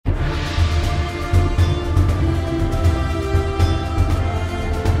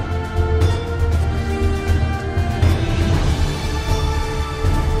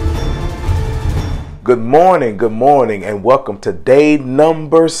good morning, and welcome to day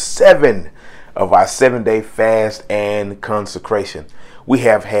number 7 of our 7-day fast and consecration. We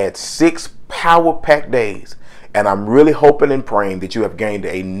have had 6 power-packed days, and I'm really hoping and praying that you have gained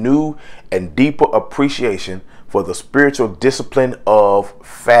a new and deeper appreciation for the spiritual discipline of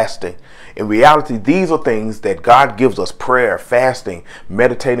fasting. In reality, these are things that God gives us: prayer, fasting,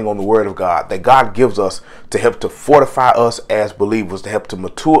 meditating on the Word of God, that God gives us to help to fortify us as believers, to help to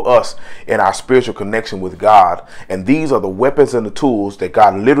mature us in our spiritual connection with God. And these are the weapons and the tools that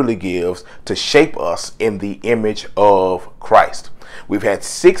God literally gives to shape us in the image of Christ. We've had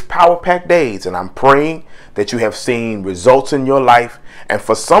 6 power-packed days, and I'm praying that you have seen results in your life. And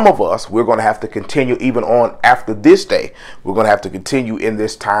for some of us, we're going to have to continue even on after this day. We're going to have to continue in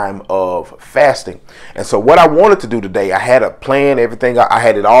this time of fasting. And so what I wanted to do today, I had a plan, everything. I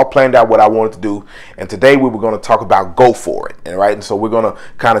had it all planned out what I wanted to do. And today we were going to talk about go for it. And right. And so we're going to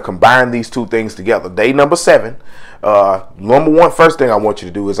kind of combine these two things together. Day number 7. Number one, first thing I want you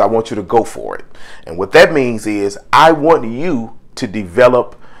to do is I want you to go for it. And what that means is I want you to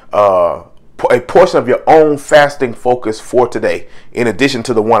develop a portion of your own fasting focus for today. In addition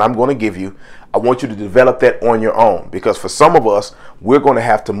to the one I'm going to give you, I want you to develop that on your own, because for some of us, we're going to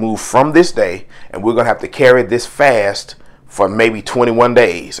have to move from this day, and we're going to have to carry this fast for maybe 21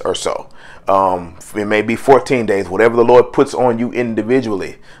 days or so. It may be 14 days, whatever the Lord puts on you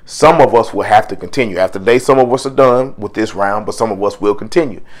individually. Some of us will have to continue. After today, some of us are done with this round, but some of us will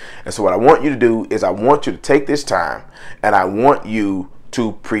continue. And so what I want you to do is I want you to take this time, and I want you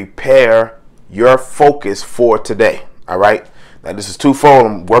to prepare your focus for today. All right. Now this is twofold.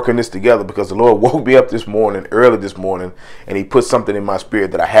 I'm working this together because the Lord woke me up this morning, early this morning, and he put something in my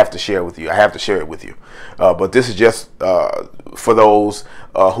spirit that I have to share with you. I have to share it with you. But this is just for those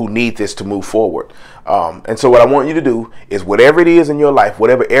who need this to move forward. And so what I want you to do is whatever it is in your life,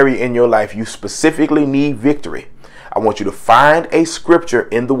 whatever area in your life you specifically need victory, I want you to find a scripture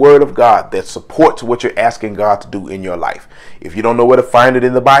in the Word of God that supports what you're asking God to do in your life. If you don't know where to find it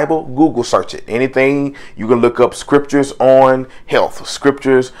in the Bible, Google search it. Anything, you can look up scriptures on health,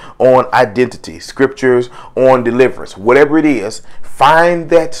 scriptures on identity, scriptures on deliverance. Whatever it is, find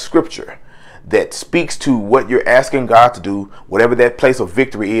that scripture that speaks to what you're asking God to do, whatever that place of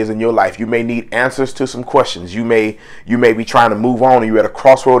victory is in your life. You may need answers to some questions. You may be trying to move on, and you're at a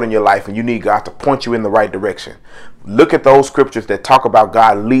crossroad in your life, and you need God to point you in the right direction. Look at those scriptures that talk about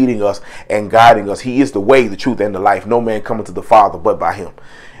God leading us and guiding us. He is the way, the truth, and the life. No man cometh to the Father but by him.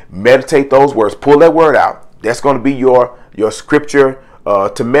 Meditate those words. Pull that word out. That's going to be your scripture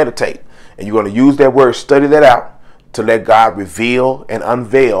to meditate. And you're going to use that word, study that out, to let God reveal and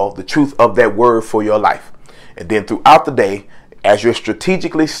unveil the truth of that word for your life. And then throughout the day, as you're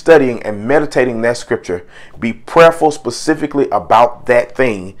strategically studying and meditating that scripture, be prayerful specifically about that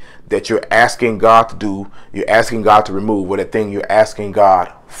thing that you're asking God to do, you're asking God to remove, or that thing you're asking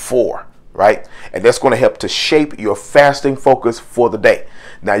God for, right? And that's going to help to shape your fasting focus for the day.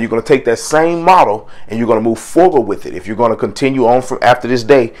 Now you're going to take that same model and you're going to move forward with it. If you're going to continue on from after this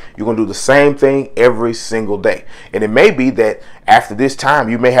day, you're going to do the same thing every single day. And it may be that after this time,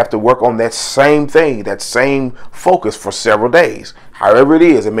 you may have to work on that same thing, that same focus for several days. However it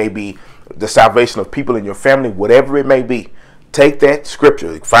is, it may be the salvation of people in your family, whatever it may be. Take that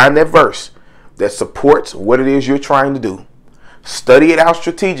scripture, find that verse that supports what it is you're trying to do. Study it out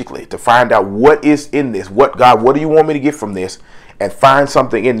strategically to find out what is in this. What do you want me to get from this? And find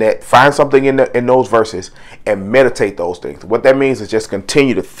something in that. Find something in those verses and meditate those things. What that means is just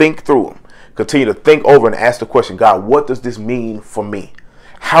continue to think through them. Continue to think over and ask the question, God, what does this mean for me?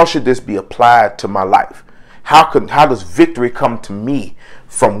 How should this be applied to my life? How does victory come to me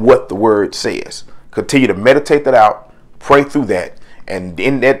from what the word says? Continue to meditate that out. Pray through that, and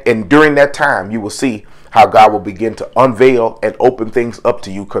during that time, you will see how God will begin to unveil and open things up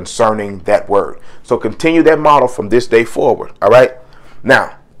to you concerning that word. So continue that model from this day forward. All right.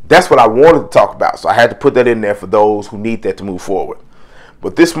 Now, that's what I wanted to talk about. So I had to put that in there for those who need that to move forward.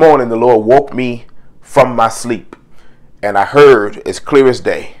 But this morning, the Lord woke me from my sleep, and I heard as clear as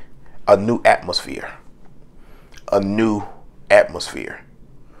day, a new atmosphere. A new atmosphere.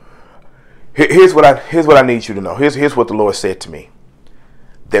 Here's what I need you to know. Here's what the Lord said to me.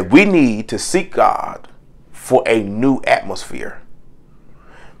 That we need to seek God for a new atmosphere.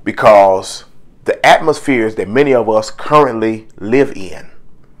 Because the atmospheres that many of us currently live in,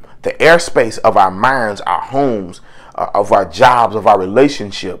 the airspace of our minds, our homes, of our jobs, of our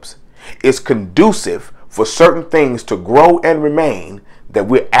relationships, is conducive for certain things to grow and remain that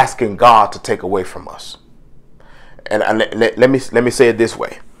we're asking God to take away from us. And let me say it this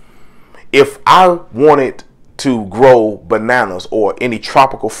way. If I wanted to grow bananas or any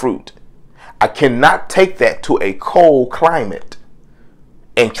tropical fruit, I cannot take that to a cold climate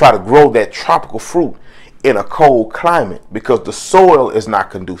and try to grow that tropical fruit in a cold climate, because the soil is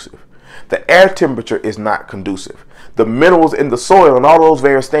not conducive. The air temperature is not conducive. The minerals in the soil and all those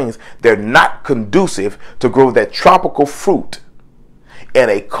various things, they're not conducive to grow that tropical fruit in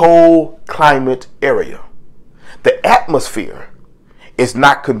a cold climate area. The atmosphere is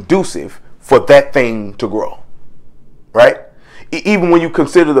not conducive for that thing to grow, right? Even when you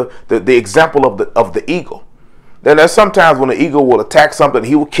consider the example of the eagle. Then there's sometimes when the eagle will attack something,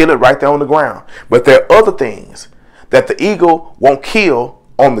 he will kill it right there on the ground. But there are other things that the eagle won't kill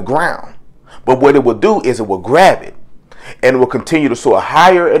on the ground. But what it will do is it will grab it, and it will continue to soar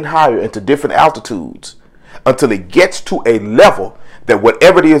higher and higher into different altitudes until it gets to a level that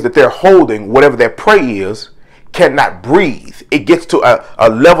whatever it is that they're holding, whatever their prey is, cannot breathe. It gets to a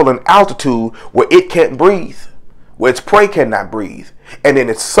level in altitude where it can't breathe, where its prey cannot breathe. And then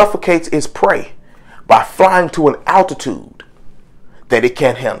it suffocates its prey by flying to an altitude that it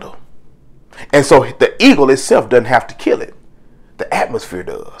can't handle. And so the eagle itself doesn't have to kill it. The atmosphere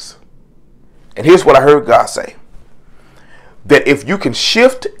does. And here's what I heard God say. That if you can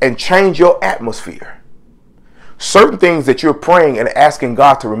shift and change your atmosphere, certain things that you're praying and asking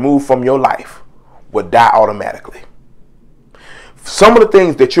God to remove from your life will die automatically. Some of the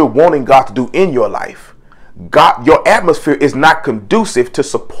things that you're wanting God to do in your life, your atmosphere is not conducive to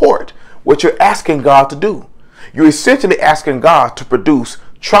support what you're asking God to do. You're essentially asking God to produce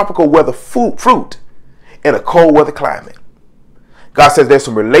tropical weather fruit in a cold weather climate. God says there's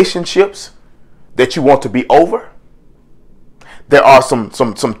some relationships that you want to be over. There are some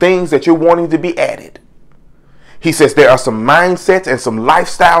things that you're wanting to be added. He says there are some mindsets and some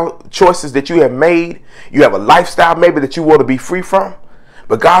lifestyle choices that you have made. You have a lifestyle maybe that you want to be free from.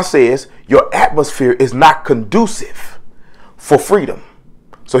 But God says your atmosphere is not conducive for freedom.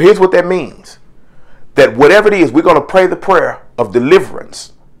 So here's what that means. That whatever it is, we're going to pray the prayer of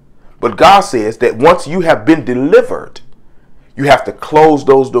deliverance. But God says that once you have been delivered, you have to close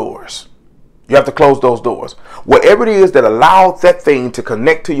those doors. You have to close those doors. Whatever it is that allows that thing to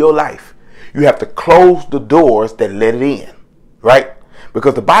connect to your life, you have to close the doors that let it in, right?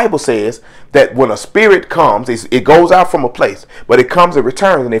 Because the Bible says that when a spirit comes, it goes out from a place, but it comes and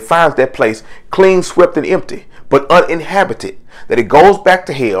returns and it finds that place clean, swept, and empty, but uninhabited. That it goes back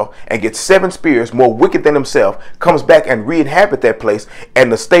to hell and gets 7 spirits more wicked than himself, comes back and re-inhabit that place,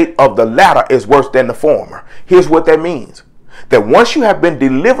 and the state of the latter is worse than the former. Here's what that means. That once you have been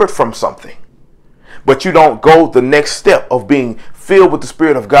delivered from something, but you don't go the next step of being filled with the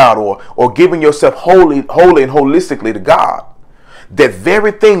Spirit of God or giving yourself wholly and holistically to God, that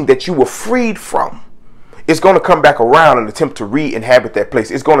very thing that you were freed from is going to come back around and attempt to re-inhabit that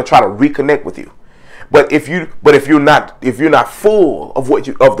place. It's going to try to reconnect with you. But if you're not full of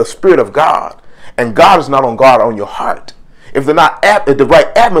the Spirit of God, and God is not on guard on your heart, if the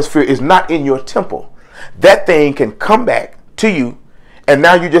right atmosphere is not in your temple, that thing can come back to you. And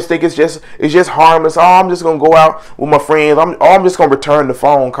now you just think it's just harmless. Oh, I'm just gonna go out with my friends. I'm just gonna return the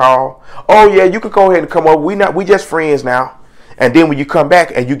phone call. Oh yeah, you can go ahead and come over. We just friends now. And then when you come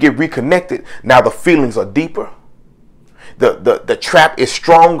back and you get reconnected, now the feelings are deeper. The trap is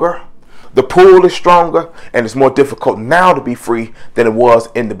stronger. The pull is stronger, and it's more difficult now to be free than it was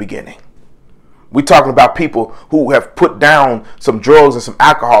in the beginning. We're talking about people who have put down some drugs and some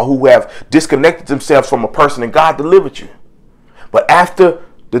alcohol, who have disconnected themselves from a person, and God delivered you. But after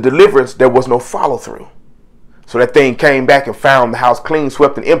the deliverance, there was no follow through. So that thing came back and found the house clean,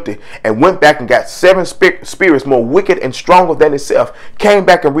 swept, and empty, and went back and got 7 spirits more wicked and stronger than itself, came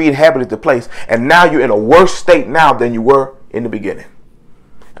back and re-inhabited the place, and now you're in a worse state now than you were in the beginning.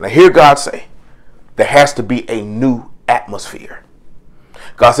 And I hear God say, there has to be a new atmosphere.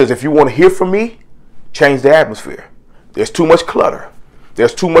 God says, if you want to hear from me, change the atmosphere. There's too much clutter.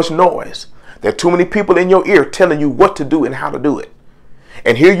 There's too much noise. There are too many people in your ear telling you what to do and how to do it.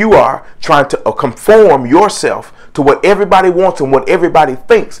 And here you are trying to conform yourself to what everybody wants and what everybody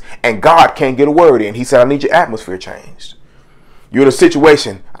thinks. And God can't get a word in. He said, I need your atmosphere changed. You're in a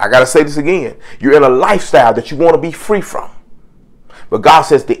situation, I got to say this again. You're in a lifestyle that you want to be free from. But God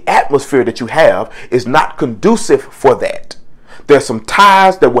says the atmosphere that you have is not conducive for that. There's some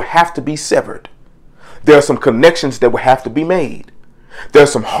ties that will have to be severed. There are some connections that will have to be made. There are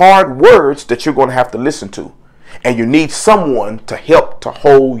some hard words that you're going to have to listen to. And you need someone to help to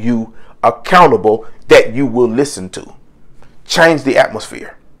hold you accountable that you will listen to. Change the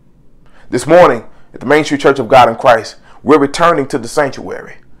atmosphere. This morning at the Main Street Church of God in Christ, we're returning to the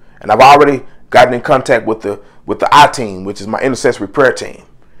sanctuary. And I've already gotten in contact with the I-team, which is my intercessory prayer team.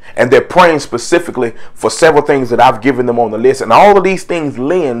 And they're praying specifically for several things that I've given them on the list. And all of these things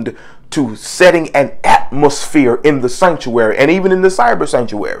lend to setting an atmosphere in the sanctuary and even in the cyber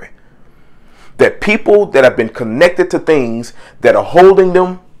sanctuary. That people that have been connected to things that are holding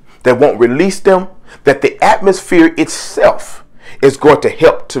them, that won't release them, that the atmosphere itself is going to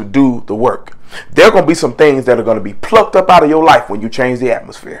help to do the work. There are going to be some things that are going to be plucked up out of your life when you change the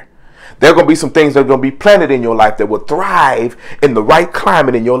atmosphere. There are going to be some things that are going to be planted in your life that will thrive in the right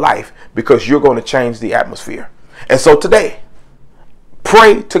climate in your life because you're going to change the atmosphere. And so today,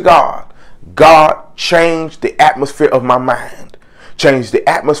 pray to God. God, change the atmosphere of my mind. Change the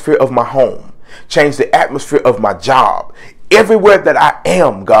atmosphere of my home. Change the atmosphere of my job. Everywhere that I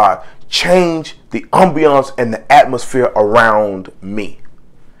am, God, change the ambiance and the atmosphere around me.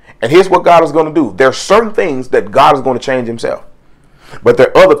 And here's what God is going to do. There are certain things that God is going to change himself. But there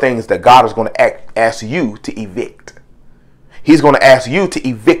are other things that God is going to ask you to evict. He's going to ask you to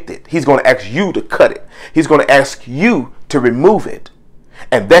evict it. He's going to ask you to cut it. He's going to ask you to remove it.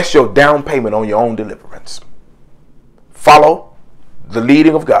 And that's your down payment on your own deliverance. Follow the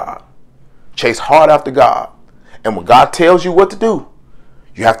leading of God. Chase hard after God. And when God tells you what to do,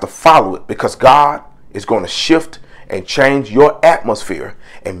 you have to follow it because God is going to shift and change your atmosphere.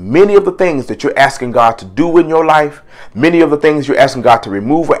 And many of the things that you're asking God to do in your life, many of the things you're asking God to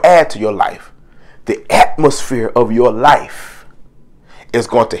remove or add to your life, the atmosphere of your life is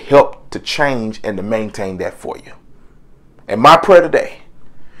going to help to change and to maintain that for you. And my prayer today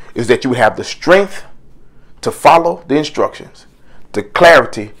is that you would have the strength to follow the instructions, the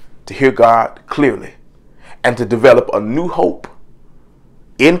clarity to hear God clearly, and to develop a new hope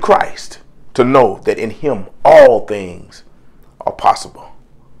in Christ, to know that in him all things are possible.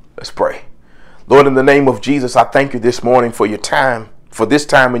 Let's pray. Lord, in the name of Jesus, I thank you this morning for your time, for this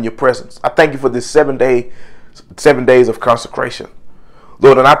time in your presence. I thank you for this 7 days of consecration.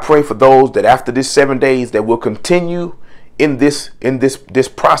 Lord, and I pray for those that after this 7 days that will continue in this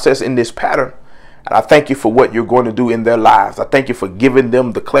process, in this pattern. And I thank you for what you're going to do in their lives. I thank you for giving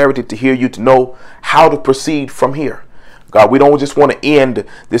them the clarity to hear you, to know how to proceed from here. God, we don't just want to end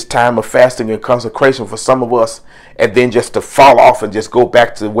this time of fasting and consecration for some of us and then just to fall off and just go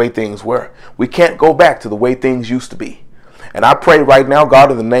back to the way things were. We can't go back to the way things used to be. And I pray right now, God,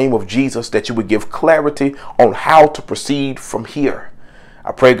 in the name of Jesus, that you would give clarity on how to proceed from here.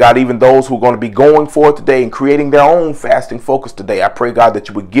 I pray, God, even those who are going to be going forward today and creating their own fasting focus today, I pray, God, that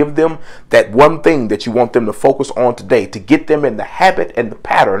you would give them that one thing that you want them to focus on today, to get them in the habit and the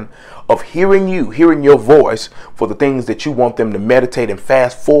pattern of hearing you, hearing your voice for the things that you want them to meditate and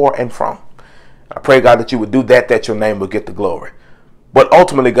fast for and from. I pray, God, that you would do that, that your name will get the glory. But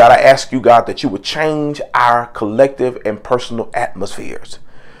ultimately, God, I ask you, God, that you would change our collective and personal atmospheres.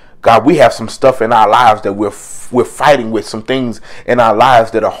 God, we have some stuff in our lives that we're fighting with, some things in our lives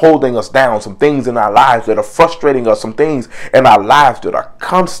that are holding us down, some things in our lives that are frustrating us, some things in our lives that are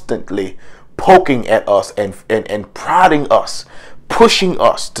constantly poking at us and prodding us, pushing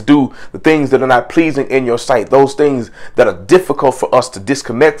us to do the things that are not pleasing in your sight, those things that are difficult for us to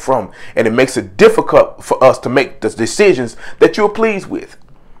disconnect from, and it makes it difficult for us to make the decisions that you're pleased with.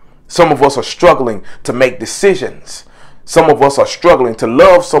 Some of us are struggling to make decisions. Some of us are struggling to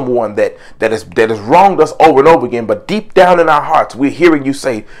love someone that has wronged us over and over again, but deep down in our hearts, we're hearing you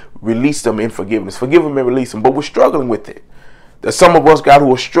say, release them in forgiveness. Forgive them and release them, but we're struggling with it. There's some of us, God,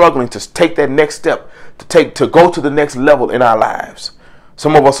 who are struggling to take that next step, to go to the next level in our lives.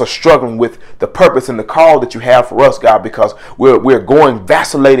 Some of us are struggling with the purpose and the call that you have for us, God, because we're going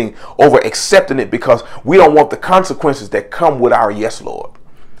vacillating over accepting it because we don't want the consequences that come with our yes, Lord.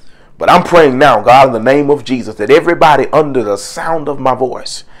 But I'm praying now, God, in the name of Jesus, that everybody under the sound of my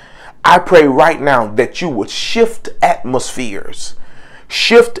voice, I pray right now that you would shift atmospheres,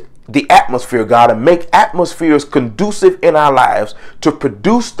 shift the atmosphere, God, and make atmospheres conducive in our lives to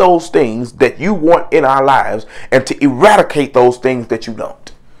produce those things that you want in our lives and to eradicate those things that you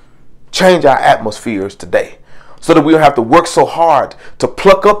don't. Change our atmospheres today so that we don't have to work so hard to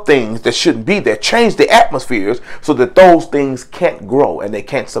pluck up things that shouldn't be there. Change the atmospheres so that those things can't grow and they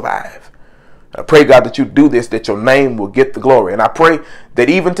can't survive. I pray, God, that you do this, that your name will get the glory. And I pray that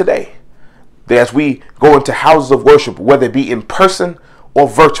even today, that as we go into houses of worship, whether it be in person or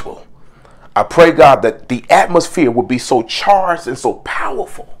virtual, I pray, God, that the atmosphere would be so charged and so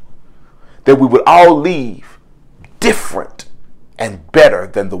powerful that we would all leave different and better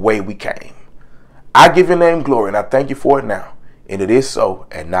than the way we came. I give your name glory, and I thank you for it now. And it is so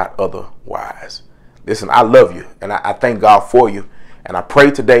and not otherwise. Listen, I love you, and I thank God for you. And I pray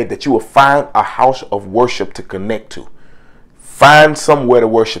today that you will find a house of worship to connect to. Find somewhere to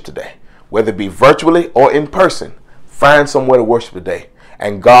worship today, whether it be virtually or in person. Find somewhere to worship today.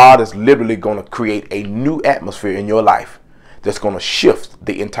 And God is literally going to create a new atmosphere in your life that's going to shift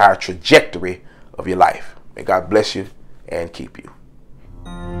the entire trajectory of your life. May God bless you and keep you.